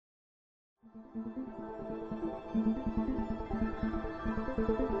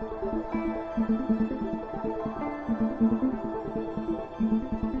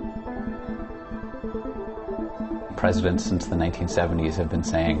Presidents since the 1970s have been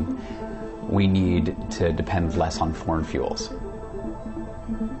saying we need to depend less on foreign fuels.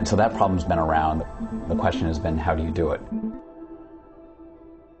 And so that problem's been around. The question has been, how do you do it?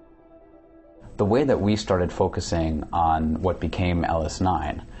 The way that we started focusing on what became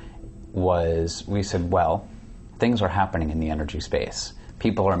LS9 was we said, well, things are happening in the energy space.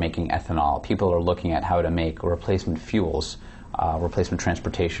 People are making ethanol. People are looking at how to make replacement fuels, replacement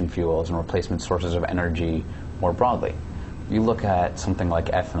transportation fuels, and replacement sources of energy more broadly. You look at something like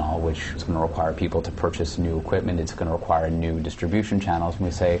ethanol, which is going to require people to purchase new equipment. It's going to require new distribution channels. And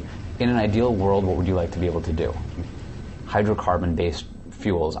we say, in an ideal world, what would you like to be able to do? Hydrocarbon-based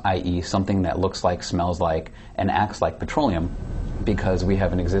fuels, i.e. something that looks like, smells like, and acts like petroleum, because we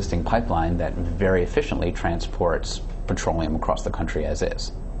have an existing pipeline that very efficiently transports petroleum across the country as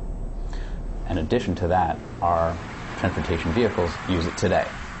is. In addition to that, our transportation vehicles use it today.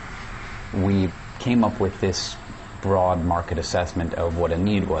 We came up with this broad market assessment of what a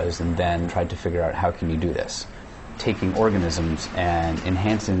need was and then tried to figure out how can you do this. Taking organisms and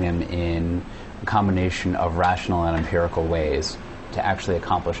enhancing them in a combination of rational and empirical ways to actually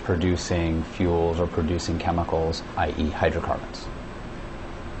accomplish producing fuels or producing chemicals, i.e. hydrocarbons.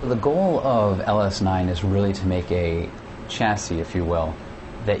 The goal of LS9 is really to make a chassis, if you will,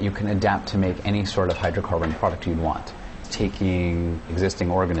 that you can adapt to make any sort of hydrocarbon product you'd want. Taking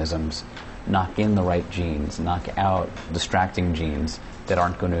existing organisms, knock in the right genes, knock out distracting genes that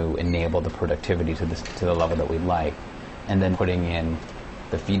aren't going to enable the productivity to the level that we'd like, and then putting in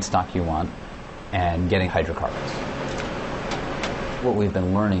the feedstock you want and getting hydrocarbons. What we've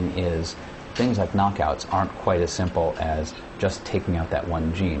been learning is things like knockouts aren't quite as simple as just taking out that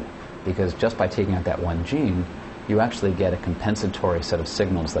one gene, because just by taking out that one gene, you actually get a compensatory set of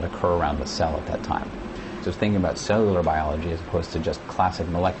signals that occur around the cell at that time. So thinking about cellular biology as opposed to just classic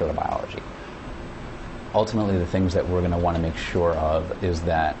molecular biology. Ultimately, the things that we're going to want to make sure of is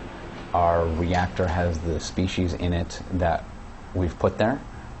that our reactor has the species in it that we've put there,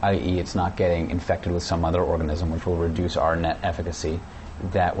 i.e. it's not getting infected with some other organism, which will reduce our net efficacy,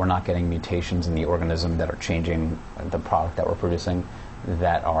 that we're not getting mutations in the organism that are changing the product that we're producing,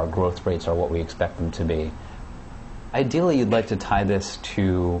 that our growth rates are what we expect them to be. Ideally, you'd like to tie this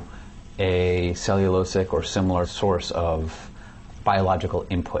to a cellulosic or similar source of biological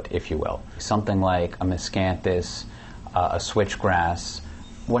input, if you will. Something like a miscanthus, a switchgrass.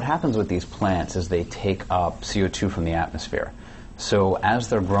 What happens with these plants is they take up CO2 from the atmosphere. So as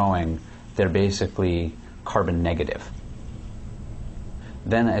they're growing, they're basically carbon negative.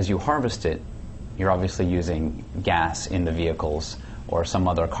 Then as you harvest it, you're obviously using gas in the vehicles or some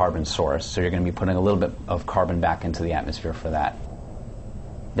other carbon source, so you're going to be putting a little bit of carbon back into the atmosphere for that.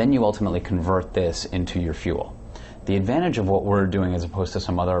 Then you ultimately convert this into your fuel. The advantage of what we're doing as opposed to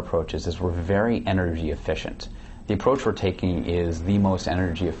some other approaches is we're very energy efficient. The approach we're taking is the most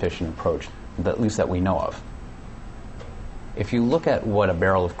energy efficient approach, at least that we know of. If you look at what a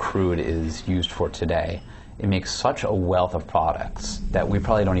barrel of crude is used for today, it makes such a wealth of products that we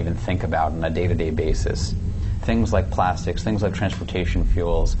probably don't even think about on a day-to-day basis. Things like plastics, things like transportation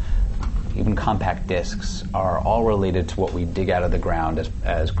fuels, even compact discs are all related to what we dig out of the ground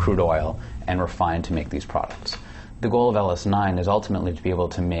as crude oil and refine to make these products. The goal of LS9 is ultimately to be able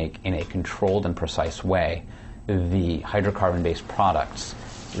to make, in a controlled and precise way, the hydrocarbon-based products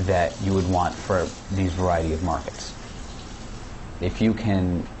that you would want for these variety of markets. If you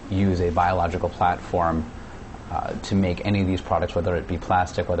can use a biological platform to make any of these products, whether it be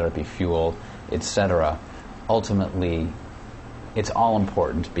plastic, whether it be fuel, etc., ultimately it's all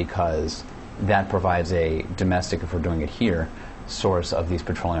important because that provides a domestic, if we're doing it here, source of these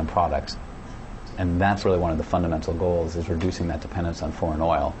petroleum products. And that's really one of the fundamental goals, is reducing that dependence on foreign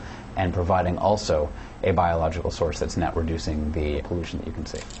oil and providing also a biological source that's net reducing the pollution that you can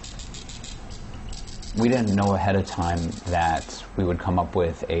see. We didn't know ahead of time that we would come up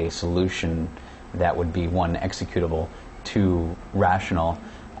with a solution that would be, one, executable, two, rational,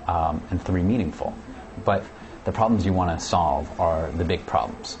 and three, meaningful. But the problems you want to solve are the big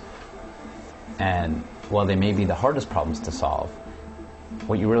problems. And while they may be the hardest problems to solve,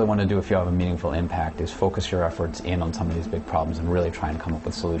 what you really want to do if you have a meaningful impact is focus your efforts in on some of these big problems and really try and come up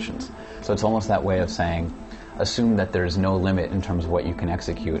with solutions. So it's almost that way of saying, assume that there's no limit in terms of what you can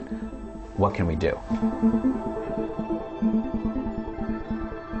execute. What can we do?